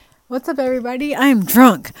What's up, everybody? I'm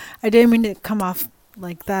drunk. I didn't mean to come off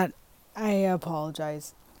like that. I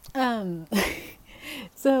apologize. Um,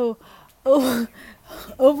 so, o-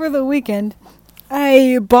 over the weekend,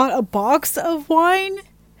 I bought a box of wine,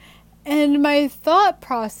 and my thought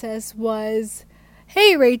process was,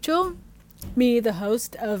 hey, Rachel, me, the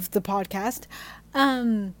host of the podcast,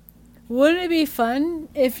 wouldn't it be fun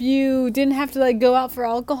if you didn't have to, go out for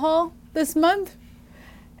alcohol this month?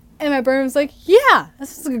 And my brain was like, yeah,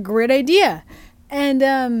 that's a great idea.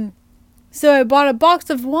 And so I bought a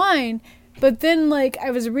box of wine, but then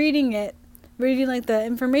I was reading the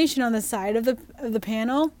information on the side of the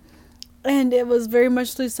panel, and it was very much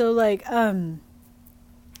so this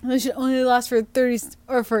should only last for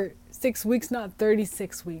 6 weeks, not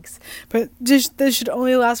 36 weeks, but just this should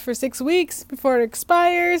only last for 6 weeks before it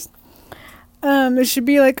expires. It should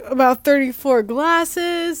be about 34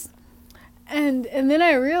 glasses. And then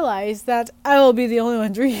I realized that I will be the only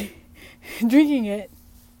one drinking it.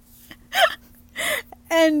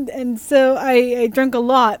 and so I drank a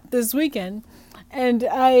lot this weekend. And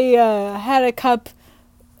I had a cup.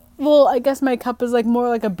 Well, I guess my cup is more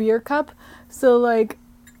like a beer cup. So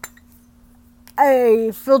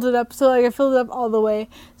I filled it up. So I filled it up all the way.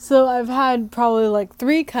 So I've had probably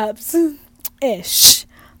 3 cups ish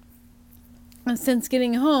since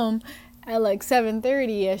getting home at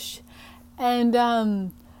 7:30 ish. And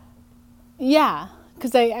yeah,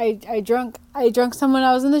 because I drunk some when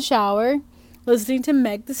I was in the shower, listening to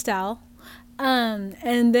Meg Thee Stallion.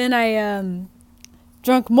 And then I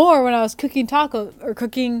drunk more when I was cooking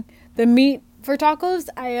cooking the meat for tacos.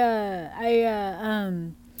 I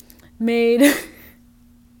made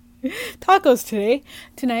tacos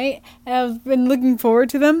tonight, and I've been looking forward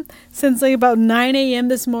to them since about 9 a.m.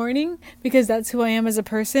 this morning, because that's who I am as a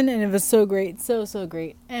person, and it was so great, so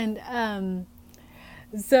great. And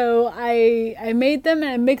so I made them,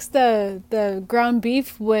 and I mixed the ground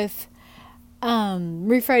beef with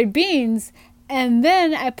refried beans, and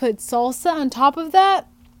then I put salsa on top of that,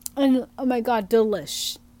 and oh my god,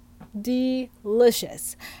 delicious.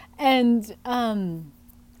 And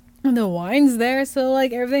the wine's there, so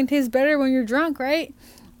everything tastes better when you're drunk, right?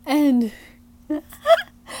 And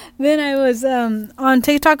then I was on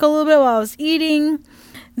TikTok a little bit while I was eating.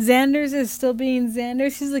 Xander's is still being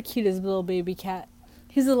Xander's. He's the cutest little baby cat.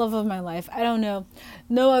 He's the love of my life. I don't know.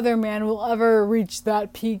 No other man will ever reach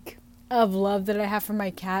that peak of love that I have for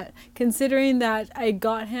my cat, considering that I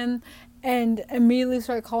got him and immediately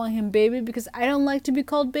started calling him baby, because I don't like to be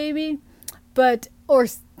called baby, or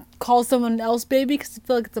call someone else baby, because I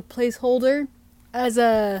feel like it's a placeholder as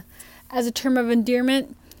a term of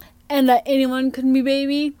endearment, and that anyone can be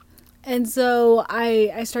baby. And so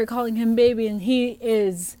I started calling him baby, and he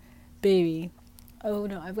is baby. Oh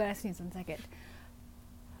no, I've got to sneeze 1 second.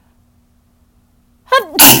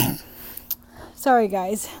 Sorry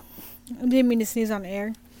guys, I didn't mean to sneeze on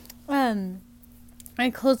air. I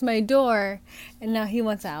closed my door, and now he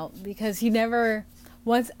wants out, because he never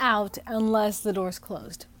wants out unless the door's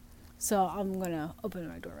closed. So I'm going to open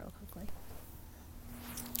my door real quickly.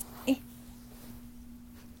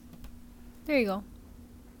 There you go.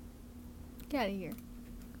 Get out of here,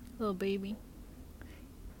 little baby.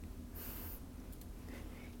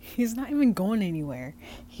 He's not even going anywhere.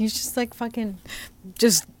 He's just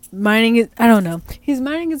just minding it. I don't know. He's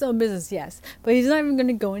minding his own business, yes. But he's not even going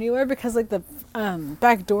to go anywhere, because the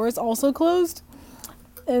back door is also closed.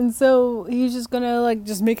 And so he's just going to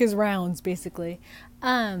just make his rounds, basically.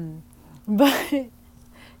 But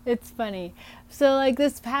it's funny. So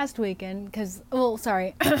this past weekend,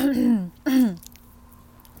 sorry.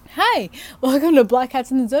 Hi, welcome to Black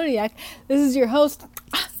Cats in the Zodiac. This is your host,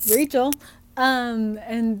 Rachel.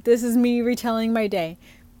 And this is me retelling my day.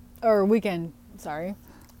 Or weekend, sorry.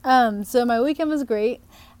 So my weekend was great.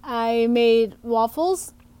 I made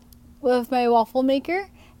waffles with my waffle maker.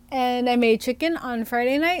 And I made chicken on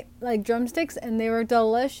Friday night, drumsticks, and they were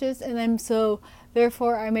delicious. And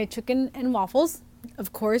therefore I made chicken and waffles.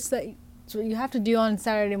 Of course, that's what you have to do on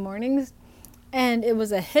Saturday mornings. And it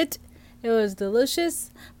was a hit. It was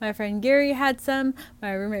delicious. My friend Gary had some.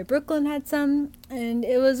 My roommate Brooklyn had some. And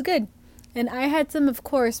it was good. And I had some, of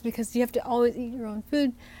course, because you have to always eat your own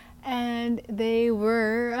food. And they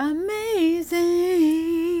were amazing.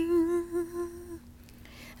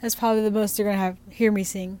 That's probably the most you're going to hear me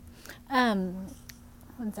sing. 1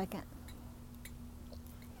 second.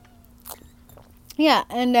 Yeah,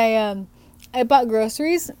 and I bought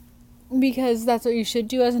groceries, because that's what you should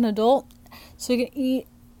do as an adult. So you can eat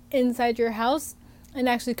inside your house and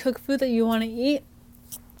actually cook food that you want to eat.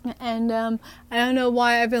 And I don't know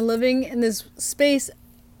why I've been living in this space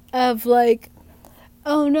of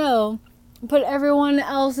oh no, put everyone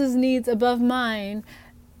else's needs above mine,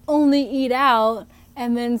 only eat out,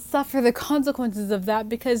 and then suffer the consequences of that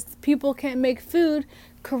because people can't make food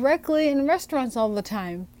correctly in restaurants all the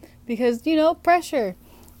time because, pressure.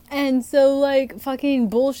 And so, like, fucking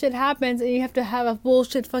bullshit happens and you have to have a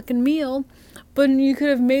bullshit fucking meal, but you could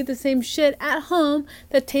have made the same shit at home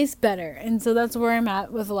that tastes better. And so that's where I'm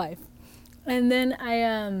at with life. And then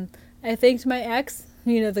I thanked my ex,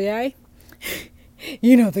 the guy.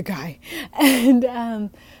 The guy. And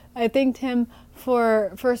I thanked him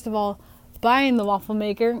for, first of all, buying the waffle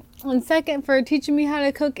maker, and second, for teaching me how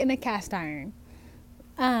to cook in a cast iron.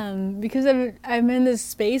 Because I'm in this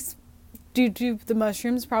space due to the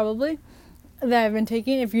mushrooms, probably, that I've been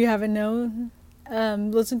taking. If you haven't known,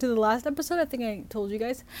 listen to the last episode. I think I told you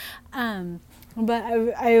guys. But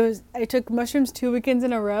I took mushrooms 2 weekends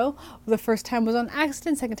in a row. The first time was on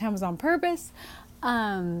accident. Second time was on purpose.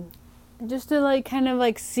 Just to like kind of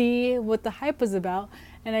like see what the hype was about.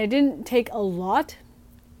 And I didn't take a lot.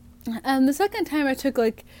 The second time I took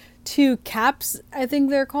like 2 caps, I think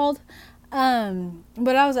they're called.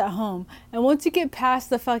 But I was at home. And once you get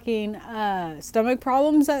past the fucking stomach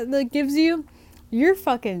problems that gives you, you're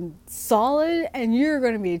fucking solid and you're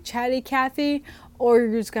going to be a chatty Cathy, or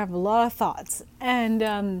you're just going to have a lot of thoughts.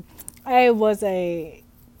 And I was a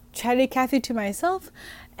chatty Cathy to myself,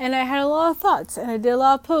 and I had a lot of thoughts, and I did a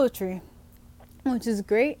lot of poetry, which is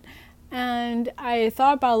great. And I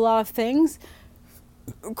thought about a lot of things,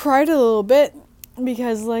 cried a little bit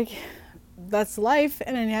because like that's life,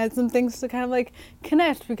 and I had some things to kind of like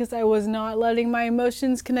connect because I was not letting my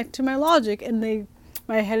emotions connect to my logic, and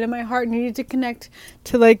my head and my heart needed to connect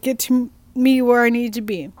to like get to me where I needed to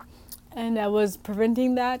be, and I was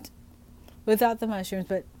preventing that without the mushrooms,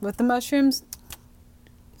 but with the mushrooms,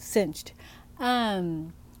 cinched.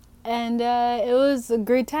 And it was a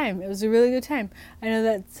great time. It was a really good time. I know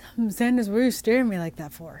that Xander's, what are you staring at me like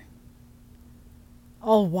that for?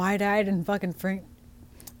 All wide-eyed and fucking frank.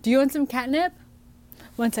 Do you want some catnip?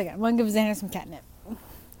 1 second. I'm gonna give Xander some catnip.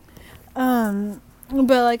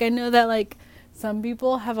 But like I know that like some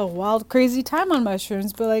people have a wild, crazy time on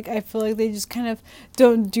mushrooms, but like I feel like they just kind of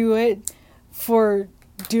don't do it for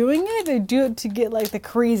doing it. They do it to get like the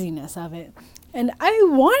craziness of it. And I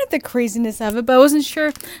wanted the craziness of it, but I wasn't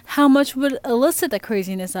sure how much would elicit the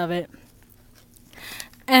craziness of it.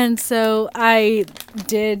 And so I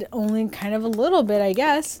did only kind of a little bit, I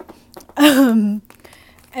guess. And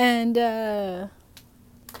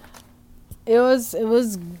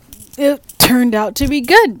it turned out to be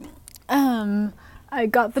good. I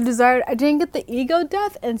got the desired, I didn't get the ego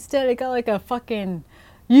death. Instead, I got like a fucking,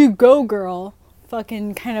 you go girl,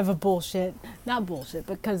 fucking kind of a bullshit. Not bullshit,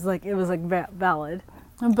 because like it was like valid.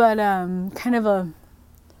 But kind of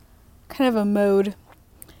a mode.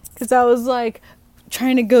 Because I was like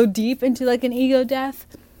trying to go deep into like an ego death.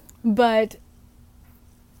 But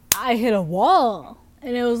I hit a wall.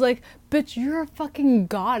 And it was like, bitch, you're a fucking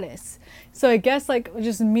goddess. So I guess like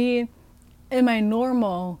just me and my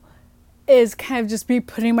normal is kind of just me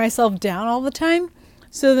putting myself down all the time.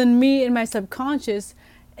 So then me and my subconscious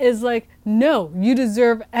is like, no, you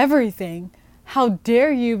deserve everything. How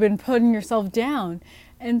dare you been putting yourself down?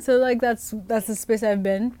 And so like that's the space I've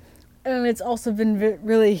been. And it's also been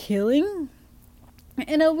really healing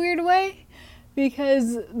in a weird way.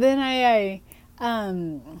 Because then I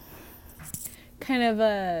kind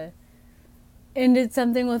of ended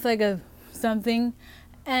something with like something,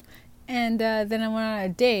 and then I went on a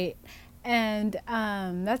date, and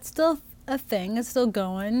that's still a thing. It's still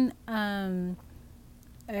going. I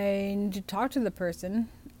need to talk to the person,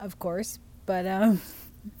 of course, but when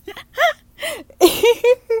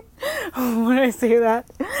I say that.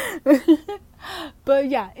 But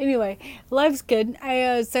yeah, anyway, life's good.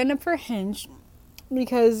 I signed up for Hinge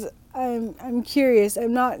because I'm curious.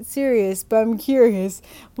 I'm not serious, but I'm curious,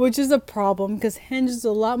 which is a problem because Hinge is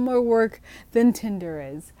a lot more work than Tinder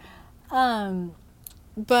is. Yeah,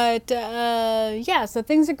 so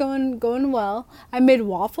things are going well. I made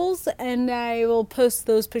waffles, and I will post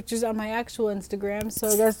those pictures on my actual Instagram, so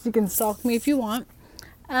I guess you can stalk me if you want.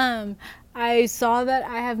 I saw that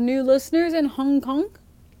I have new listeners in Hong Kong.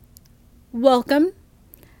 Welcome.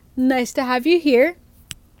 Nice to have you here.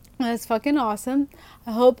 That's fucking awesome.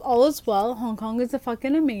 I hope all is well. Hong Kong is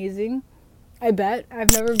fucking amazing. I bet.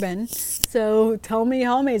 I've never been. So tell me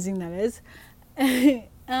how amazing that is.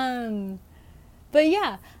 But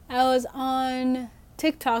yeah, I was on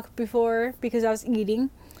TikTok before because I was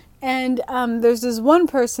eating. And there's this one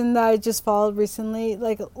person that I just followed recently,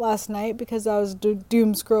 like last night, because I was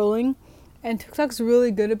doom scrolling. And TikTok's really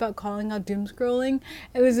good about calling out doom scrolling.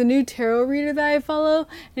 And there's a new tarot reader that I follow,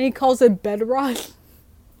 and he calls it bedrot.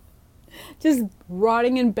 just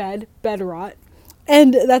rotting in bed rot.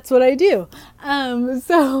 And that's what I do.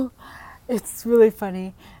 So it's really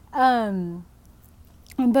funny.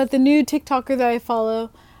 But the new TikToker that I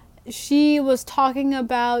follow, she was talking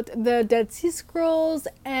about the Dead Sea Scrolls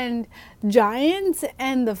and giants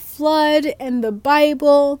and the flood and the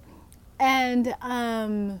Bible and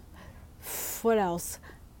what else?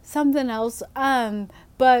 Something else. The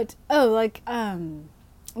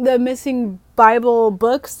missing Bible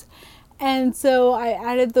books. And so I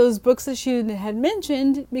added those books that she had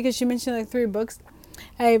mentioned, because she mentioned like 3 books.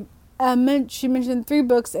 She mentioned 3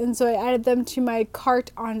 books, and so I added them to my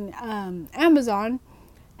cart on Amazon.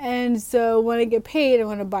 And so when I get paid, I'm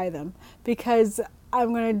going to buy them, because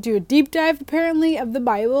I'm going to do a deep dive apparently of the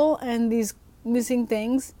Bible and these missing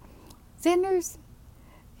things. Xander's,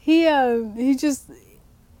 he just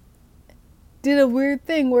did a weird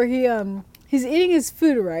thing where he's eating his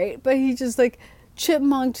food, right? But he just like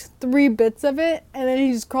chipmunked 3 bits of it, and then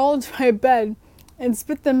he just crawled into my bed and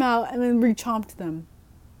spit them out and then re-chomped them.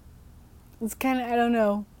 It's kind of, I don't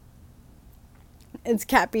know. It's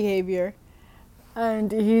cat behavior.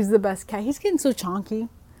 And he's the best cat. He's getting so chonky.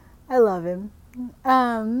 I love him.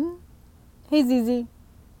 Hey, Zizi.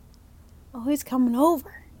 Oh, he's coming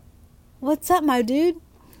over. What's up, my dude?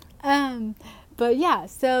 But yeah,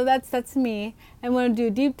 so that's me. I'm going to do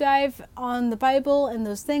a deep dive on the Bible and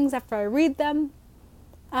those things after I read them.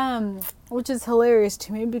 Which is hilarious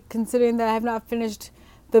to me, considering that I have not finished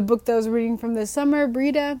the book that I was reading from this summer,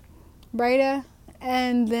 Brida.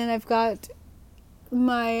 And then I've got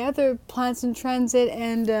my other planets in transit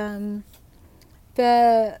and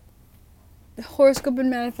the horoscope and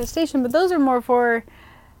manifestation, but those are more for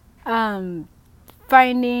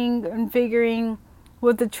finding and figuring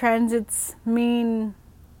what the transits mean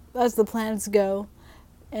as the planets go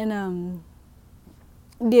in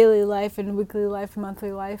daily life and weekly life and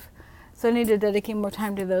monthly life. So I need to dedicate more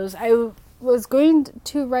time to those. I was going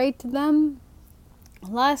to write them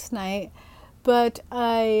last night, but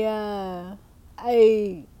I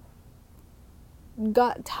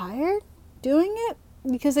got tired doing it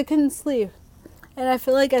because I couldn't sleep. And I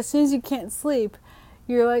feel like as soon as you can't sleep,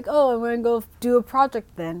 you're like, oh, I'm going to go do a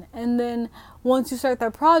project then. And then once you start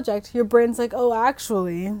that project, your brain's like, oh,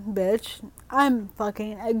 actually, bitch, I'm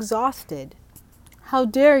fucking exhausted. How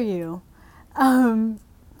dare you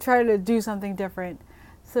try to do something different.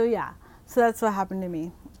 So yeah, so that's what happened to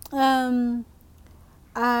me.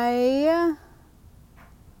 I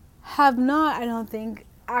have not, I don't think,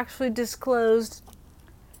 actually disclosed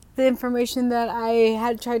the information that I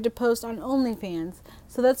had tried to post on OnlyFans.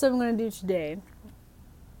 So that's what I'm going to do today.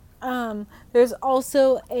 There's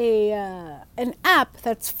also an app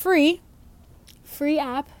that's free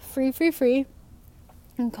app, free,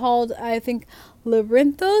 and called, I think,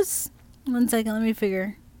 Labyrinthos. 1 second, let me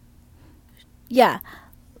figure. Yeah,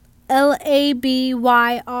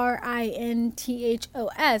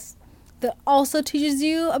 Labyrinthos, that also teaches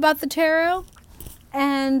you about the tarot.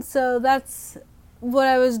 And so that's what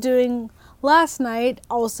I was doing last night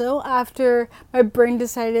also, after my brain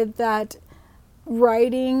decided that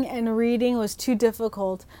writing and reading was too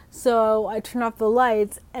difficult. So I turned off the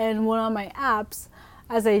lights and went on my apps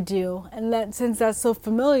as I do. And that, since that's so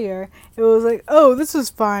familiar, it was like, oh, this is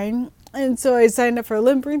fine. And so I signed up for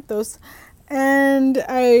Labyrinthos, and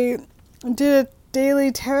I did a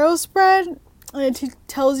daily tarot spread, and it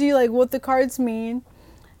tells you like what the cards mean,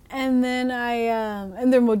 and then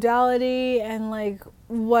and their modality, and like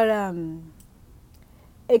what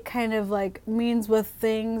it kind of like means with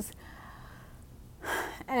things.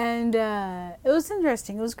 And it was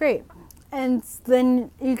interesting. It was great. And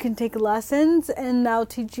then you can take lessons, and they'll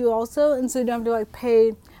teach you also. And so you don't have to like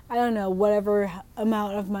pay, I don't know, whatever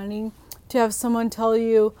amount of money to have someone tell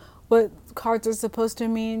you what cards are supposed to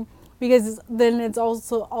mean, because then it's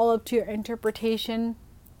also all up to your interpretation.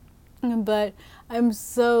 But I'm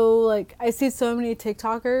so like, I see so many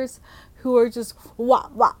TikTokers who are just wah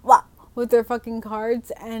with their fucking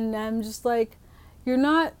cards, and I'm just like, you're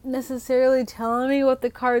not necessarily telling me what the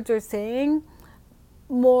cards are saying,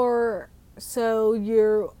 more so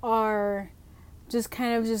you are just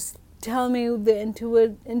kind of just telling me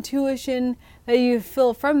the intuition that you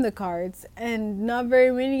feel from the cards, and not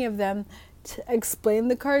very many of them explain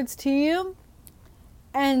the cards to you.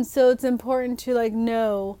 And so it's important to like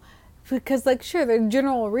know, because like sure, they're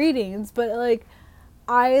general readings, but like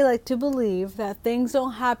I like to believe that things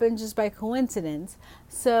don't happen just by coincidence.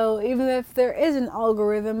 So even if there is an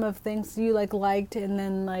algorithm of things you liked, and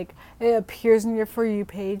then like it appears in your For You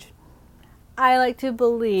page, I like to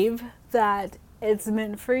believe that it's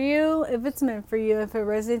meant for you. If it's meant for you, if it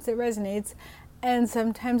resonates, it resonates. And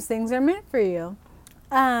sometimes things are meant for you.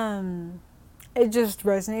 it just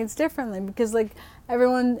resonates differently because like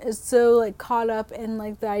everyone is so like caught up in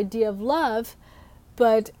like the idea of love,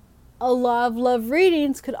 but a lot of love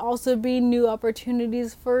readings could also be new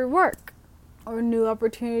opportunities for work or new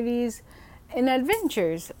opportunities in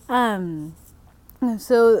adventures.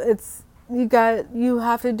 So you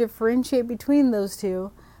have to differentiate between those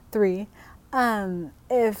three.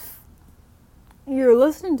 If you're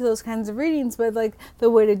listening to those kinds of readings, but like the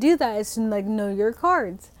way to do that is to like know your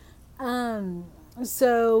cards.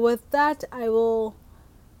 So with that, I will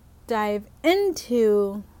dive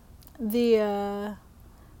into the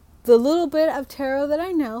little bit of tarot that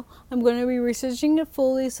I know. I'm going to be researching it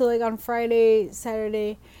fully, so like on Friday,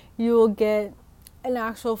 Saturday, you will get an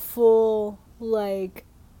actual full like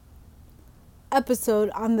episode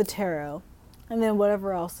on the tarot, and then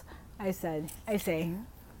whatever else I say,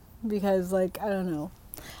 because like I don't know.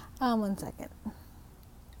 1 second.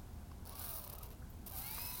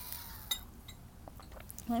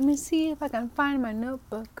 Let me see if I can find my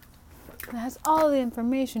notebook. It has all the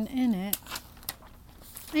information in it.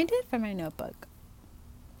 I did find my notebook.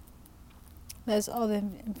 There's all the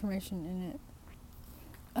information in it.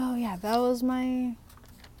 Oh yeah, that was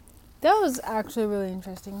actually really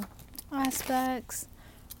interesting. Aspects.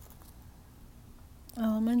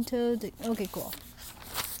 Elemento. Okay, cool.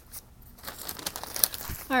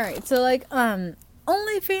 Alright, so like,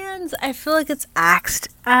 OnlyFans, I feel like it's axed.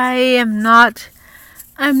 I'm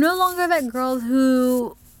no longer that girl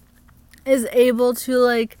who is able to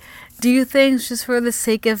like do things just for the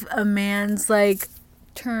sake of a man's like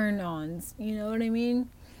turn-ons. You know what I mean?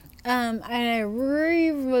 And I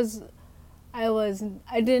really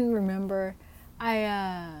I didn't remember.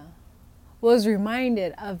 I was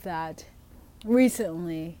reminded of that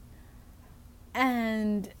recently,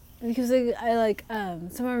 and because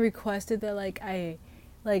someone requested that like I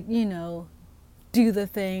do the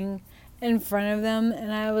thing in front of them,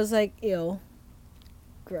 and I was like, ew,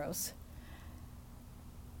 gross.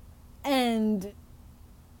 And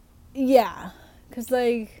yeah, because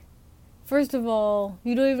like, first of all,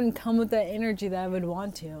 you don't even come with that energy that I would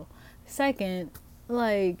want to. Second,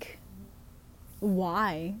 like,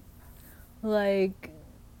 why? Like,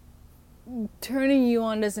 turning you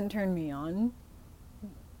on doesn't turn me on.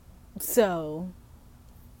 So,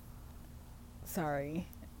 sorry.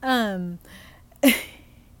 Yikes.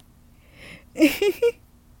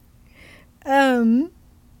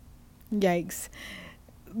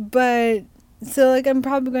 But, so, like, I'm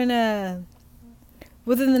probably gonna,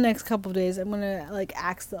 within the next couple of days, I'm gonna, like,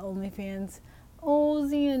 ask the OnlyFans. Oh,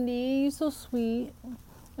 Zandy, you're so sweet.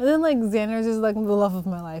 And then, like, Xander's is, like, the love of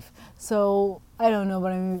my life. So, I don't know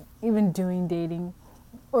what I'm even doing dating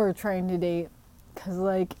or trying to date. Because,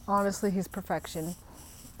 like, honestly, he's perfection.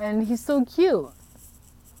 And he's so cute.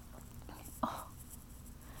 Oh.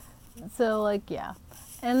 So, like, yeah.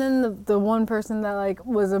 And then the one person that, like,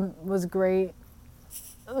 was great,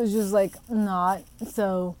 it was just, like, not.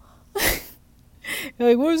 So,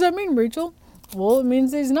 like, what does that mean, Rachel? Well, it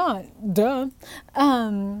means he's not. Duh.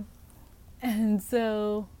 And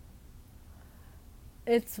so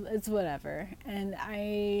it's whatever. And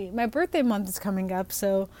my birthday month is coming up,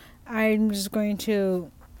 so I'm just going to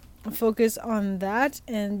focus on that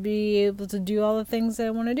and be able to do all the things that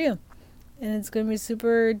I want to do. And it's going to be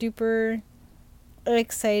super duper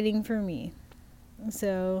exciting for me.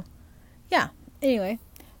 So, yeah. Anyway,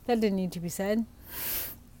 that didn't need to be said.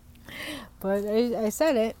 But I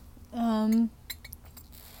said it.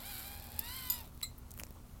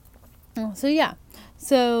 So, yeah.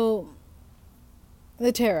 So,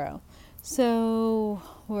 the tarot. So,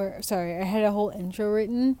 I had a whole intro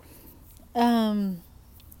written.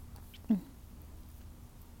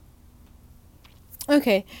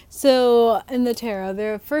 Okay, so in the tarot,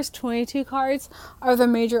 the first 22 cards are the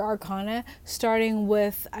major arcana, starting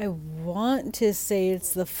with, I want to say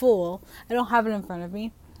it's the Fool. I don't have it in front of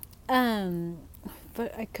me.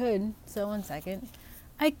 But I could. So 1 second.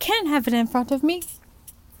 I can have it in front of me.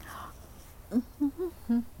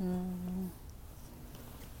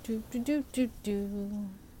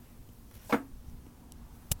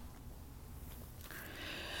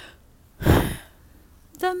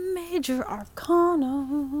 The major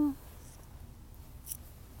arcana.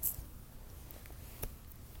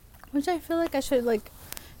 Which I feel like I should like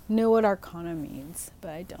know what arcana means,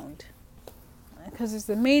 but I don't. Because there's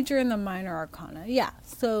the major and the minor arcana. Yeah,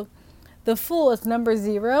 so the Fool is number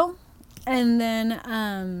 0. And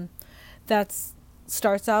then that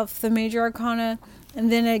starts off the major arcana.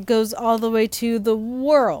 And then it goes all the way to the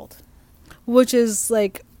World, which is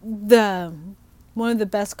like one of the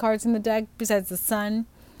best cards in the deck besides the Sun,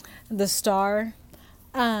 the Star.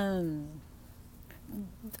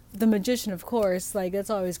 the magician, of course, like that's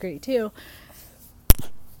always great too.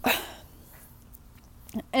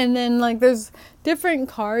 And then like there's different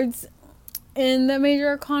cards in the major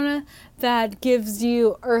arcana that gives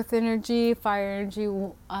you earth energy, fire energy,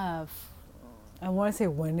 I want to say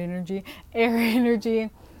wind energy, air energy,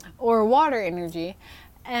 or water energy.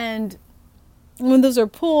 And when those are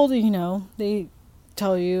pulled, you know, they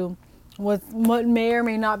tell you what may or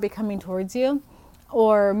may not be coming towards you,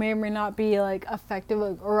 or may or may not be like effective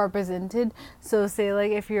or represented. So say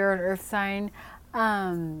like if you're an earth sign,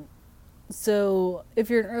 so if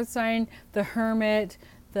you're an earth sign, the hermit,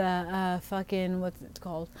 the what's it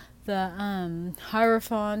called? The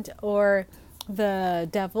Hierophant or the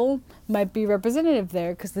devil might be representative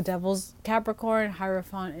there, because the devil's Capricorn,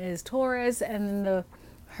 Hierophant is Taurus, and then the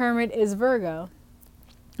hermit is Virgo.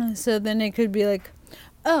 So then it could be like,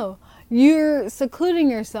 oh, you're secluding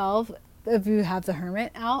yourself if you have the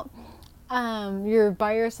hermit out. You're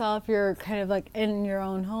by yourself, you're kind of like in your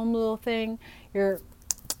own home little thing. You're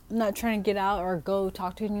not trying to get out or go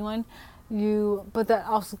talk to anyone. But that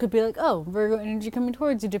also could be like, oh, Virgo energy coming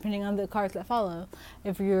towards you, depending on the cards that follow,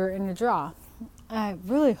 if you're in a draw. I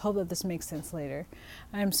really hope that this makes sense later.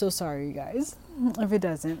 I'm so sorry, you guys, if it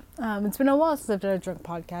doesn't. It's been a while since I've done a drunk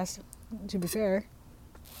podcast, to be fair.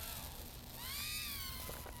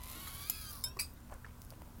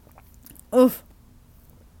 Oof.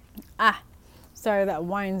 Sorry, that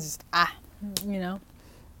wine's just, you know.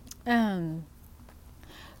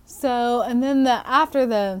 So, and then after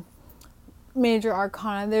the major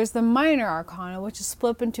arcana, there's the minor arcana, which is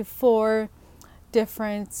split into 4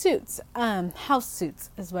 different suits. House suits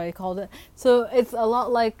is what I called it. So it's a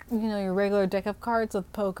lot like, you know, your regular deck of cards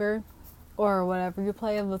with poker or whatever you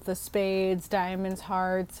play with the spades, diamonds,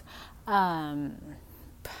 hearts. I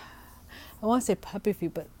want to say puppy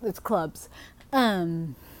feet, but it's clubs.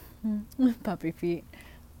 Puppy feet.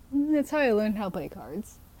 That's how I learned how to play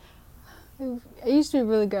cards. I used to be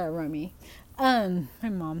really good at rummy. My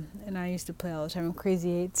mom and I used to play all the time with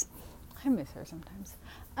Crazy Eights. I miss her sometimes.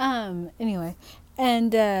 Anyway,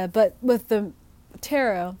 and but with the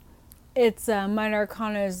tarot, it's minor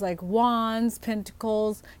arcana is like wands,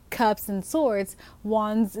 pentacles, cups, and swords.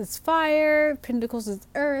 Wands is fire, pentacles is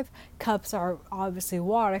earth, cups are obviously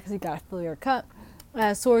water because you gotta fill your cup.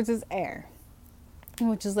 Swords is air,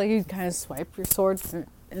 which is like you kind of swipe your swords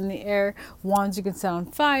in the air. Wands you can set on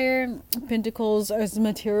fire. Pentacles is a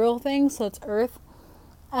material thing, so it's earth.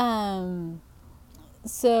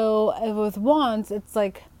 So with wands, it's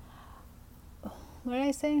like, what did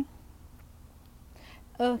I say?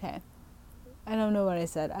 Okay, I don't know what I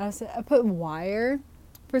said. I put wire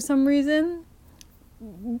for some reason,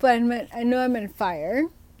 but I know I meant fire.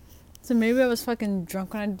 So maybe I was fucking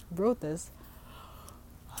drunk when I wrote this.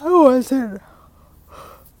 I wasn't.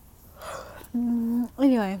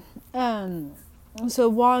 Anyway, so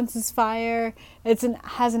wands is fire.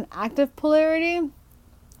 Has an active polarity, and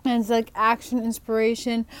it's like action,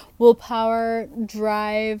 inspiration, willpower,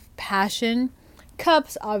 drive, passion.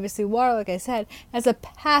 Cups, obviously water, like I said, has a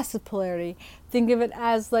passive polarity. Think of it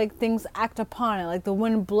as like things act upon it, like the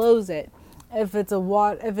wind blows it. If it's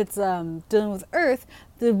dealing with earth,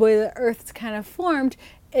 the way the earth's kind of formed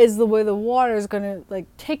is the way the water is going to like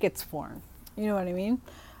take its form. You know what I mean?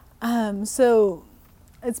 So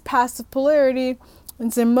it's passive polarity,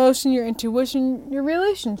 it's emotion, your intuition, your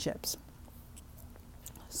relationships.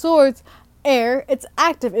 Swords, air, it's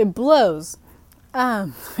active, it blows.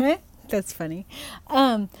 That's funny.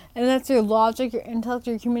 And that's your logic, your intellect,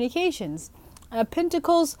 your communications.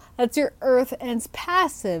 Pentacles, that's your earth, and it's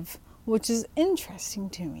passive, which is interesting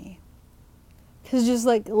to me. Because it just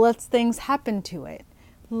like lets things happen to it.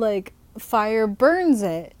 Like fire burns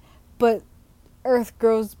it, but earth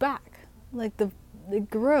grows back. Like it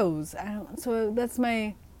grows. So that's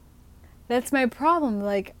my problem.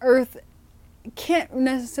 Like earth can't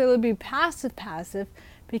necessarily be passive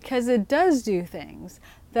because it does do things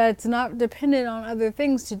that's not dependent on other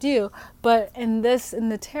things to do. But in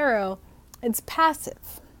the tarot, it's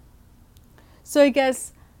passive. So I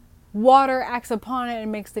guess water acts upon it and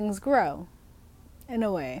makes things grow in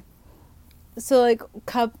a way. So like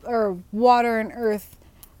water and earth,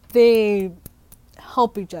 they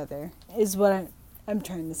help each other is what I'm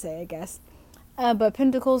trying to say, I guess. But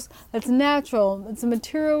pentacles, that's natural. It's a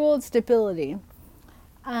material, it's stability.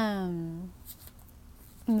 Moving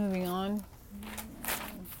on.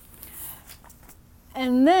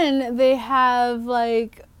 And then they have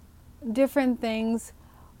like different things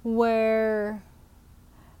where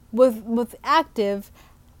with active,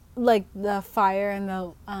 like the fire and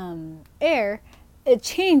the air, it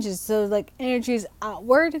changes. So like energy is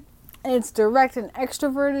outward, and it's direct and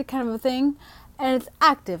extroverted kind of a thing. and it's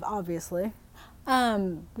active, obviously.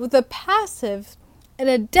 With the passive, it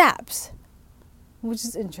adapts, which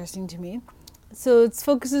is interesting to me. So it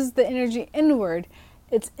focuses the energy inward.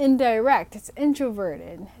 It's indirect. It's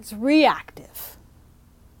introverted. It's reactive.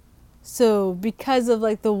 So because of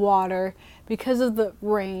like the water, because of the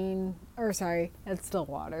rain, or sorry, that's still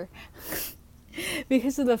water.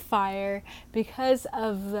 Because of the fire, because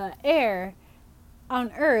of the air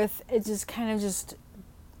on Earth, it just kind of just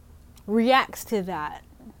reacts to that.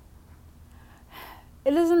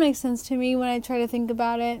 It doesn't make sense to me when I try to think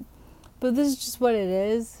about it, but this is just what it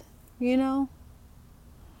is, you know?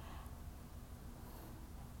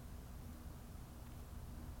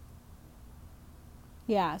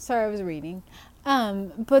 Yeah, sorry, I was reading.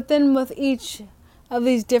 But then with each of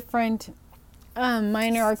these different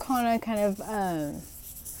minor arcana kind of,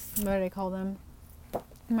 what do I call them?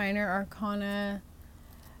 Minor arcana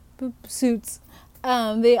suits.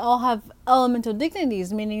 They all have elemental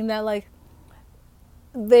dignities, meaning that like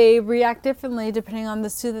they react differently depending on the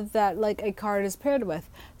suit that like a card is paired with.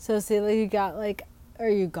 So say like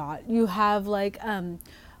you have like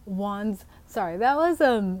wands. Sorry, that was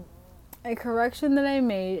a correction that I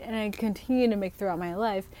made and I continue to make throughout my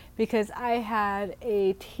life because I had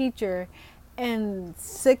a teacher in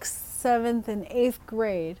 6th, 7th, and 8th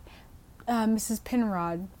grade, Mrs.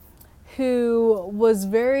 Penrod, who was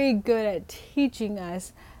very good at teaching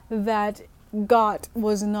us that got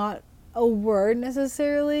was not a word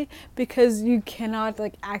necessarily because you cannot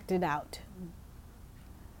like act it out.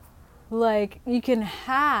 Like you can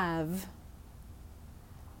have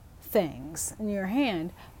things in your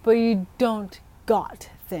hand, but you don't got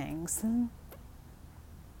things.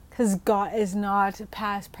 Because got is not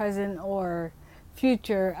past, present, or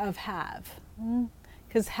future of have.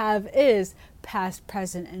 Because have is past,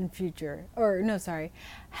 present, and future. Or no, sorry,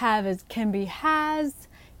 have is can be has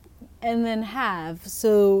and then have.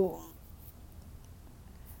 So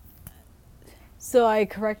I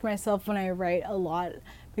correct myself when I write a lot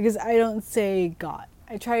because I don't say got.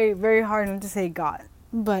 I try very hard not to say got,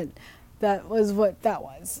 but that was what that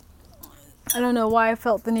was. I don't know why I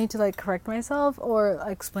felt the need to like correct myself or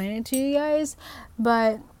explain it to you guys,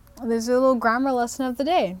 but there's a little grammar lesson of the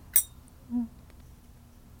day.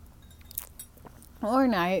 Or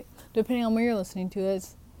night, depending on where you're listening to it.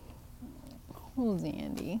 Oh,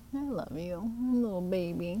 Zandy, I love you, little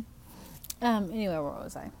baby. Anyway, where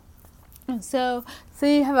was I? So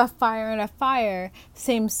you have a fire and a fire,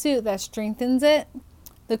 same suit that strengthens it,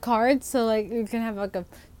 the cards. So like you can have like a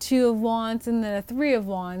 2 of wands and then a 3 of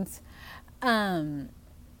wands.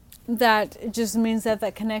 That just means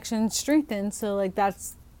that connection strengthens. So like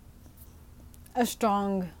that's a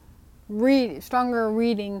stronger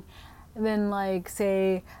reading than like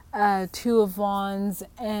say 2 of wands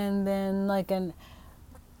and then like an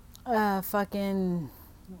fucking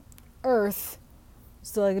earth.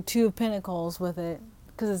 So like a 2 of pentacles with it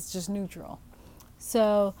because it's just neutral.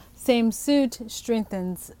 So same suit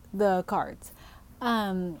strengthens the cards.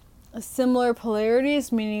 Similar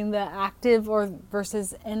polarities, meaning the active or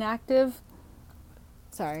versus inactive.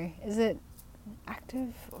 Sorry, is it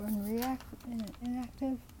active or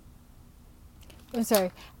inactive? I'm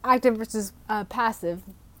sorry, active versus passive,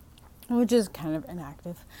 which is kind of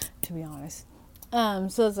inactive, to be honest.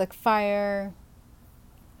 So it's like fire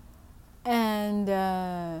and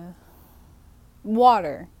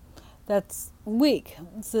water. That's weak.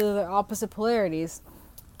 So they're opposite polarities.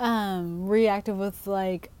 Reactive with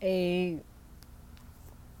like an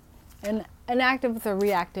active with a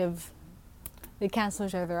reactive, they cancel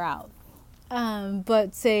each other out.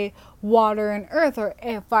 But say water and earth or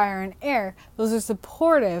fire and air, those are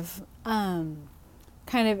supportive kind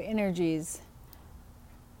of energies.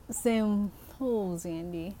 Same. Oh,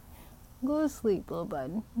 Zandy, go to sleep, little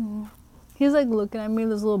bud. He's like looking at me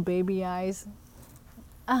with his little baby eyes.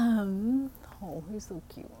 Oh, he's so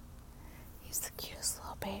cute. He's the cutest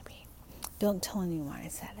little baby. Don't tell anyone I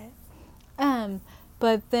said it.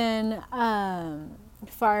 But then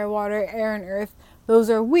fire, water, air, and earth, those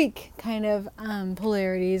are weak kind of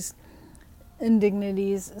polarities and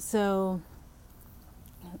dignities. So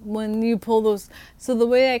when you pull those, so the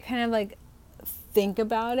way I kind of like think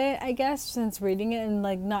about it, I guess, since reading it and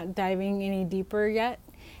like not diving any deeper yet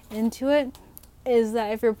into it, is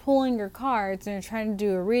that if you're pulling your cards and you're trying to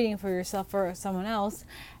do a reading for yourself or someone else,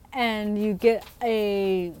 and you get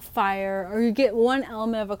a fire or you get one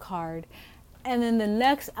element of a card, and then the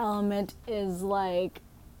next element is like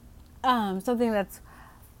something that's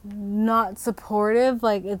not supportive,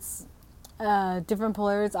 like it's different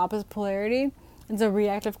polarity, it's opposite polarity. It's a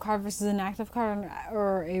reactive card versus an active card,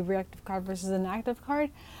 or a reactive card versus an active card.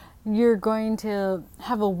 you're going to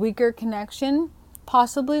have a weaker connection,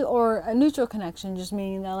 possibly, or a neutral connection, just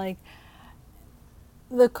meaning that like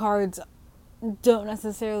the cards don't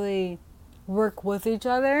necessarily work with each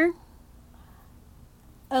other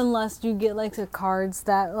unless you get like the cards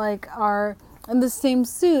that like are in the same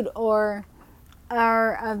suit or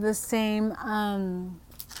are of the same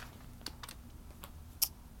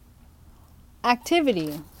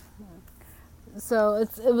activity. So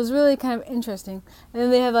it was really kind of interesting. And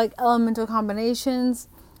then they have like elemental combinations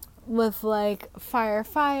with like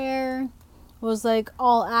fire was like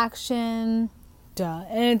all action. Duh.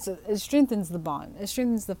 And it strengthens the bond. It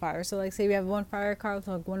strengthens the fire. So like say we have one fire card with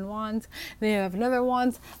like one wand, then you have another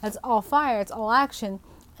wand that's all fire, it's all action.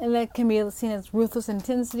 And that can be seen as ruthless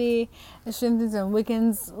intensity. It strengthens and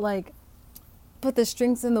weakens, like, but the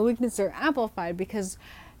strengths and the weaknesses are amplified because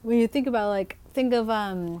when you think about like, think of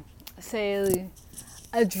say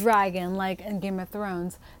a dragon like in Game of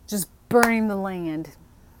Thrones just burning the land,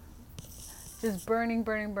 just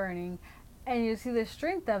burning, and you see the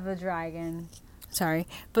strength of the dragon,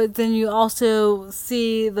 but then you also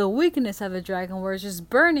see the weakness of the dragon where it's just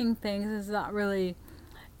burning things. It's not really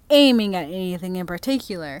aiming at anything in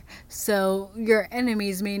particular, so your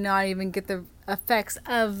enemies may not even get the effects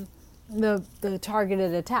of the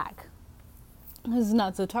targeted attack. It's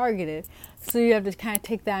not so targeted. So you have to kind of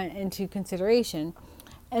take that into consideration.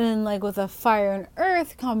 And then like with a fire and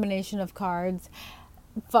earth combination of cards,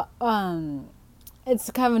 it's kind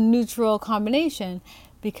of a neutral combination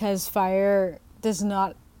because fire does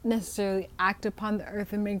not necessarily act upon the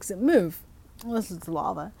earth and makes it move, unless it's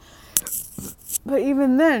lava. But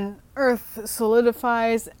even then, earth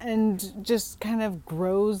solidifies and just kind of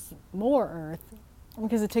grows more earth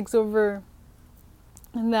because it takes over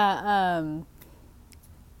that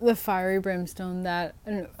the fiery brimstone that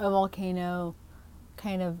a volcano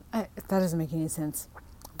kind of... that doesn't make any sense.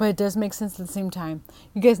 But it does make sense at the same time.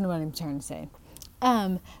 You guys know what I'm trying to say.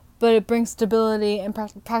 But it brings stability and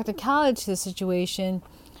practicality to the situation.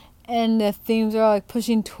 And the themes are like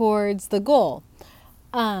pushing towards the goal.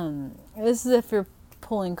 This is if you're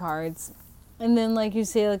pulling cards. And then like you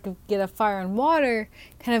say, like get a fire and water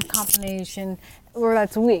kind of combination where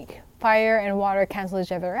that's weak. Fire and water cancel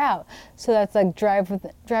each other out. So that's like drive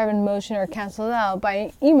and motion are canceled out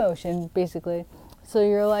by emotion, basically. So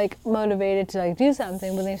you're like motivated to like do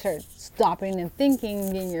something, but then you start stopping and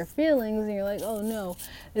thinking, getting your feelings, and you're like, oh no,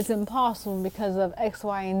 it's impossible because of X,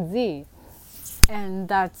 Y, and Z. And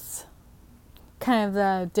that's kind of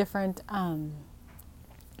the different,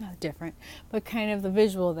 not different, but kind of the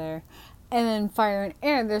visual there. And then fire and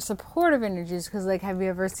air, they're supportive energies, because like, have you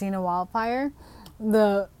ever seen a wildfire?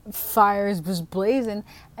 The fire is just blazing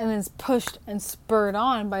and then it's pushed and spurred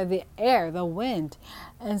on by the air, the wind.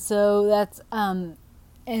 And so that's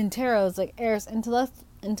in tarot it's like air's intellect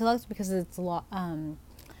because it's a lot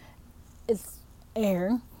it's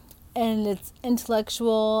air and it's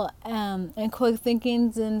intellectual and quick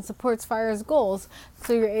thinkings and supports fire's goals.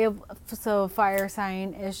 So you're able, so fire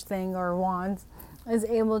sign-ish thing or wands is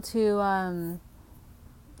able to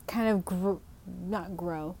kind of not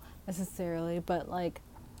grow necessarily, but like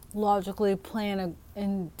logically plan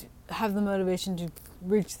and have the motivation to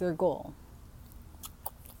reach their goal.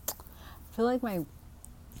 I feel like my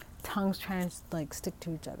tongue's trying to like stick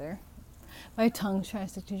to each other.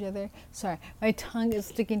 Sorry, my tongue is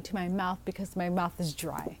sticking to my mouth because my mouth is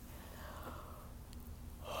dry.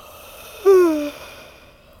 Sorry,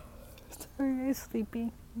 I'm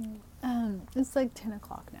sleepy. It's like 10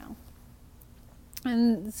 o'clock now.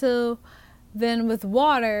 And so then with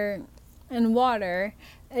water,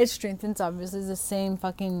 it strengthens, obviously, the same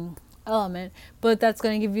fucking element, but that's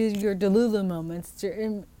going to give you your Delulu moments,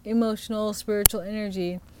 your emotional, spiritual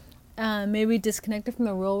energy, maybe disconnected from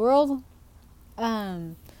the real world.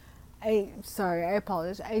 I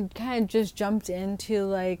apologize. I kind of just jumped into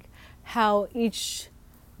like how each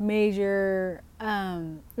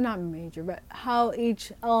how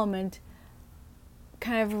each element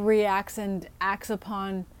kind of reacts and acts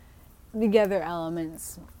upon the other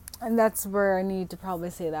elements. And that's where I need to probably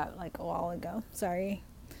say that like a while ago. Sorry.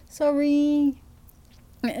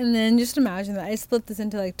 And then just imagine that I split this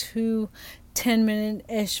into like 2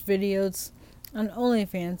 10-minute-ish videos on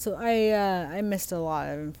OnlyFans. So I missed a lot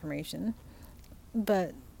of information.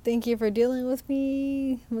 But thank you for dealing with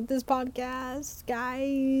me with this podcast,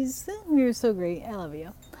 guys. You're so great. I love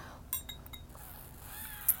you.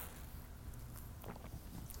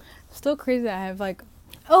 Still crazy that I have like...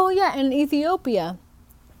 Oh yeah, in Ethiopia.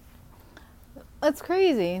 That's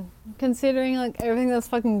crazy. Considering like everything that's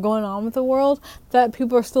fucking going on with the world, that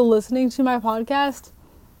people are still listening to my podcast.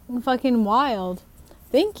 Fucking wild.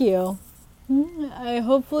 Thank you.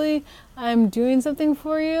 Hopefully I'm doing something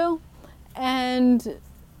for you, and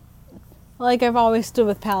like I've always stood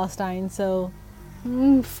with Palestine, so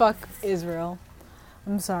fuck Israel.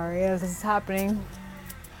 I'm sorry as this is happening.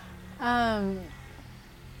 Oh,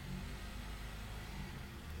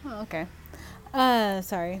 okay.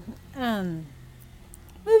 Sorry. Moving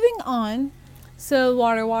on. So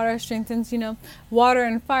water strengthens, water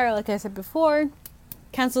and fire, like I said before,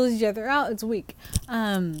 cancels each other out. It's weak.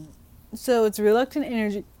 So it's reluctant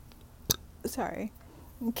energy. Sorry.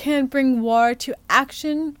 Can bring water to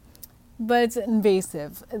action, but it's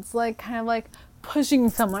invasive. It's like kind of like pushing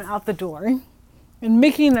someone out the door and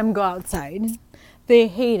making them go outside. They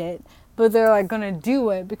hate it, but they're like gonna do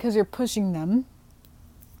it because you're pushing them.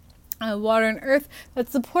 Water and earth,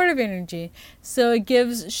 that's supportive energy. So it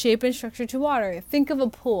gives shape and structure to water. Think of a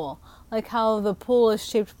pool, like how the pool is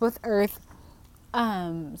shaped with earth.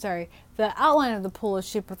 The outline of the pool is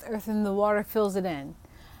shaped with earth and the water fills it in.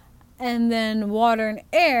 And then water and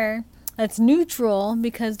air, that's neutral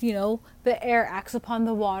because, the air acts upon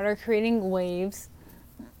the water, creating waves.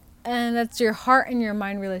 And that's your heart and your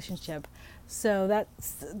mind relationship. So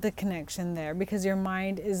that's the connection there, because your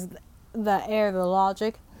mind is the air, the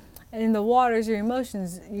logic, and the water is your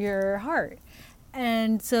emotions, your heart.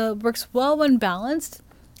 And so it works well when balanced,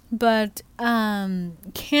 but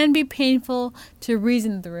can be painful to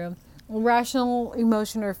reason through. Irrational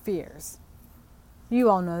emotion or fears. You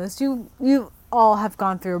all know this. You all have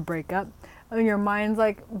gone through a breakup, and your mind's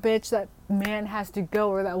like, bitch, that man has to go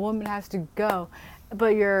or that woman has to go,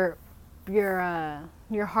 but your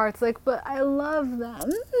heart's like, but I love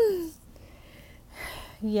them.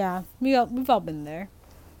 Yeah, we've all been there.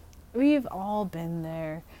 We've all been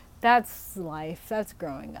there. That's life. That's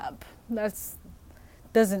growing up. That's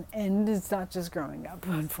doesn't end. It's not just growing up,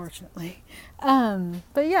 unfortunately.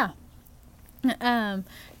 But yeah. And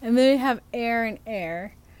then we have air and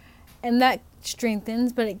air, and that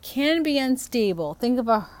strengthens, but it can be unstable. Think of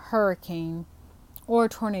a hurricane or a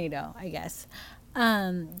tornado, I guess.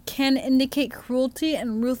 Can indicate cruelty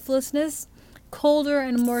and ruthlessness, colder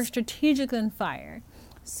and more strategic than fire.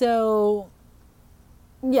 So,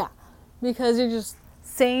 yeah, because you're just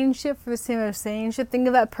saying shit for the sake of saying shit. Think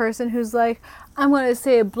of that person who's like, I'm going to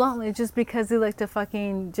say it bluntly just because they like to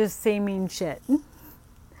fucking just say mean shit,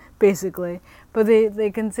 basically. But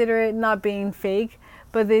they consider it not being fake,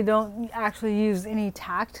 but they don't actually use any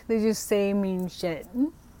tact. They just say mean shit.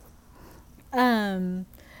 Air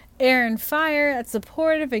and fire, that's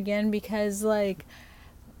supportive again because like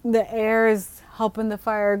the air is helping the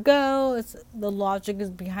fire go. The logic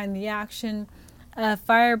is behind the action.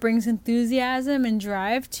 Fire brings enthusiasm and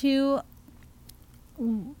drive to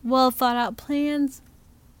well thought out plans.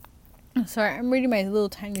 Sorry, I'm reading my little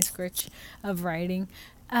tiny scritch of writing.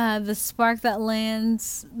 The spark that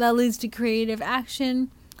leads to creative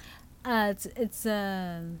action. It's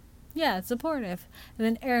supportive. And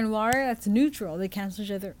then air and water, that's neutral. They cancel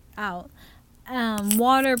each other out.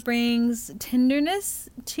 Water brings tenderness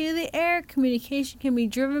to the air. Communication can be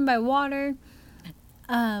driven by water.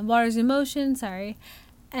 Water's emotion,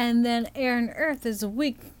 and then air and earth is a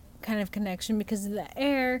weak kind of connection because the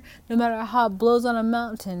air, no matter how it blows on a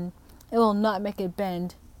mountain, it will not make it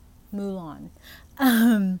bend. Mulan.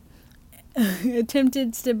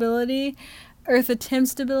 Attempted stability. Earth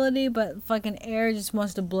attempts stability, but fucking air just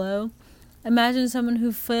wants to blow. Imagine someone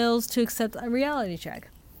who fails to accept a reality check.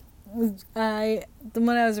 When I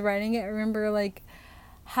was writing it, I remember like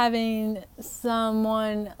having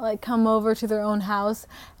someone like come over to their own house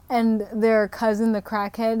and their cousin, the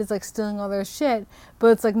crackhead, is like stealing all their shit, but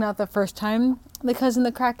it's like not the first time the cousin,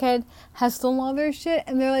 the crackhead, has stolen all their shit,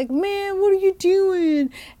 and they're like, man, what are you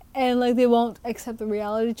doing? And like they won't accept the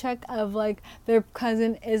reality check of like their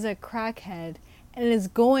cousin is a crackhead and is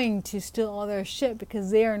going to steal all their shit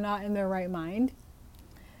because they are not in their right mind.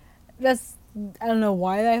 I don't know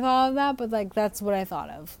why I thought of that, but like that's what I thought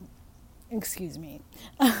of. Excuse me.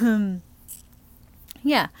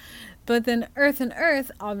 Yeah. But then earth and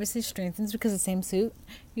earth obviously strengthens because it's the same suit,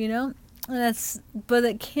 but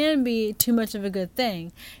it can be too much of a good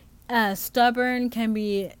thing. Stubborn can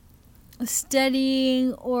be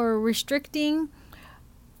steadying or restricting.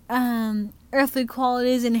 Earthly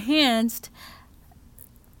qualities enhanced.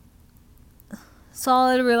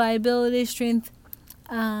 Solid, reliability, strength.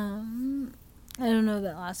 I don't know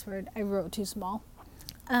that last word. I wrote too small.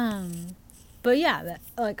 But yeah, that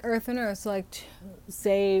like earth and earth. So like,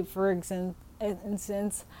 say for instance,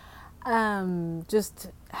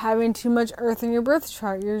 just having too much earth in your birth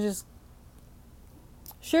chart, you're just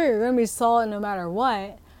you're gonna be solid no matter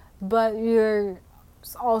what, but you're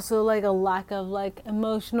also like a lack of like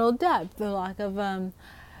emotional depth, a lack of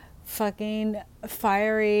fucking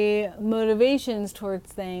fiery motivations towards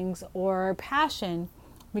things, or passion,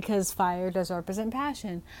 because fire does represent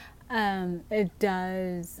passion.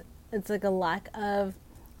 It's like a lack of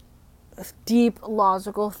deep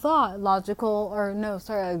logical thought, like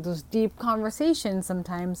those deep conversations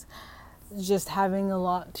sometimes, just having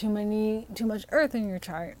too much earth in your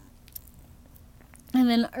chart. And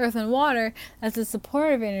then earth and water, that's a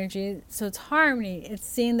supportive energy, so it's harmony. It's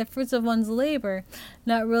seeing the fruits of one's labor,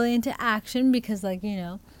 not really into action, because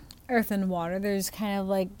earth and water, they're just kind of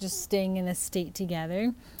like just staying in a state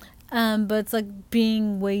together. But it's like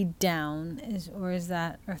being weighed down, is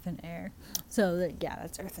that earth and air? So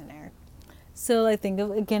that's earth and air. So like think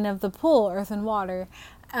of the pool, earth and water.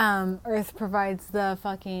 Earth provides the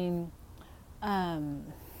fucking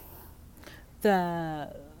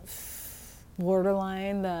the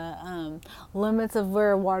borderline, the limits of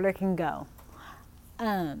where water can go.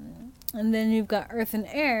 And then you've got earth and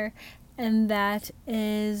air, and that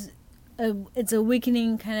is it's a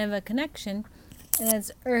weakening kind of a connection, and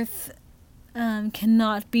it's earth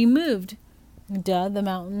cannot be moved. Duh, the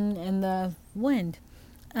mountain and the wind.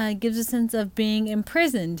 Gives a sense of being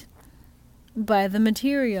imprisoned by the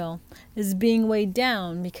material, is being weighed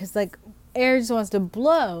down, because like air just wants to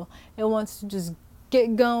blow. It wants to just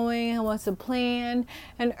get going. It wants to plan.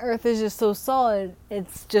 And earth is just so solid.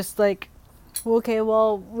 It's just like, okay,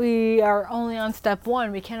 well, we are only on step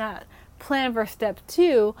 1. We cannot plan for step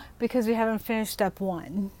 2 because we haven't finished step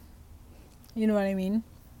 1. You know what I mean?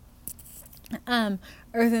 Earth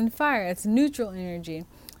and fire, it's neutral energy.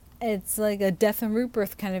 It's like a death and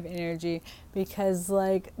rebirth kind of energy, because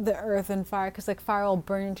like the earth and fire, because like fire will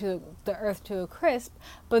burn into the earth to a crisp,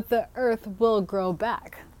 but the earth will grow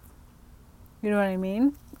back. You know what I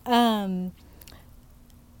mean?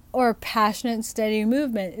 Or passionate, steady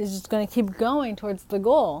movement is just going to keep going towards the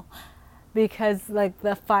goal, because like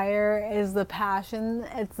the fire is the passion,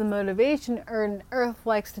 it's the motivation, and earth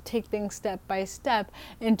likes to take things step by step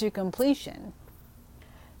into completion.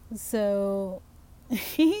 So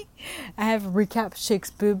I have recap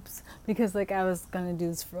Shake's boobs, because like I did do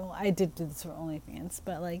this for OnlyFans,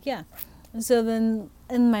 but like yeah. So then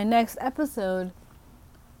in my next episode,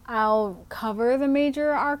 I'll cover the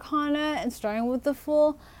major arcana, and starting with the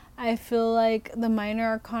Fool, I feel like the minor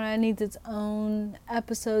arcana needs its own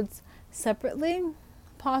episodes separately,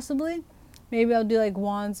 possibly. Maybe I'll do like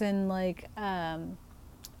wands and like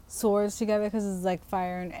swords together, because it's like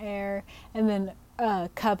fire and air, and then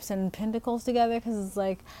cups and pentacles together, because it's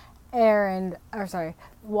like water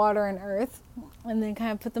and earth, and then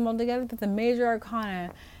kind of put them all together. But the major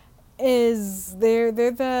arcana is they're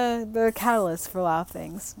the catalyst for a lot of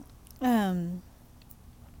things.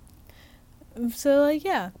 So like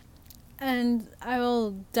yeah, and I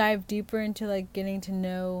will dive deeper into like getting to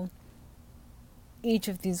know each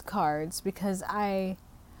of these cards, because I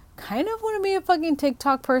kind of want to be a fucking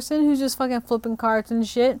TikTok person who's just fucking flipping cards and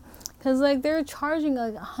shit. Because, like, they're charging,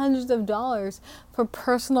 like, hundreds of dollars for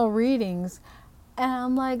personal readings. And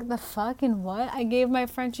I'm like, the fucking what? I gave my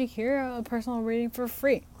friend Shakira a personal reading for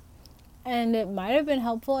free. And it might have been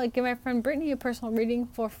helpful. I gave my friend Brittany a personal reading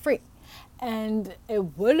for free. And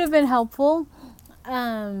it would have been helpful.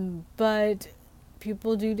 But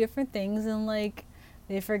people do different things, and, like,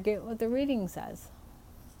 they forget what the reading says.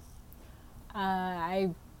 I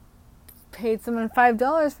paid someone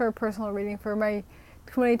 $5 for a personal reading for my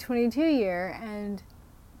 2022 year, and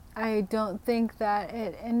I don't think that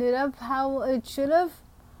it ended up how it should have,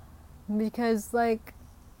 because like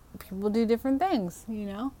people do different things, you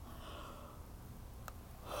know.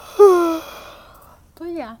 But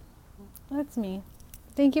yeah, that's me.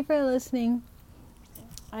 Thank you for listening.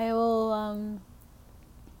 I will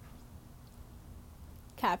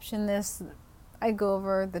caption this. I go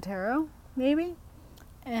over the tarot maybe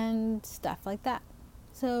and stuff like that.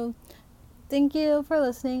 So thank you for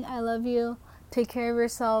listening. I love you. Take care of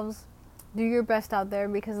yourselves. Do your best out there,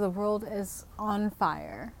 because the world is on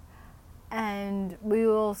fire. And we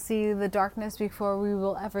will see the darkness before we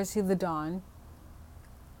will ever see the dawn.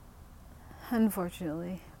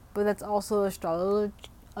 Unfortunately. But that's also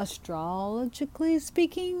astrologically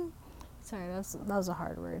speaking. Sorry, that was a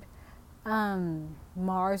hard word.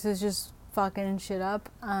 Mars is just fucking shit up.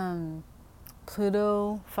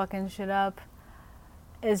 Pluto fucking shit up.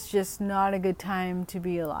 It's just not a good time to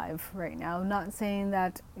be alive right now. I'm not saying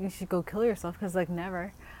that you should go kill yourself, because like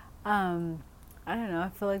never. I don't know. I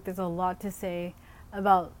feel like there's a lot to say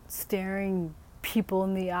about staring people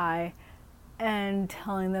in the eye and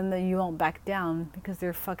telling them that you won't back down because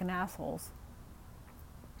they're fucking assholes.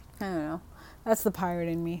 I don't know. That's the pirate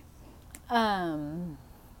in me.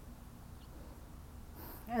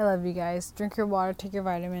 I love you guys. Drink your water, take your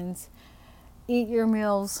vitamins, eat your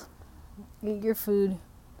meals, eat your food.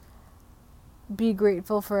 Be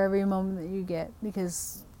grateful for every moment that you get,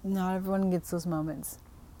 because not everyone gets those moments.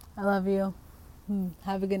 I love you.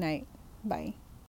 Have a good night. Bye.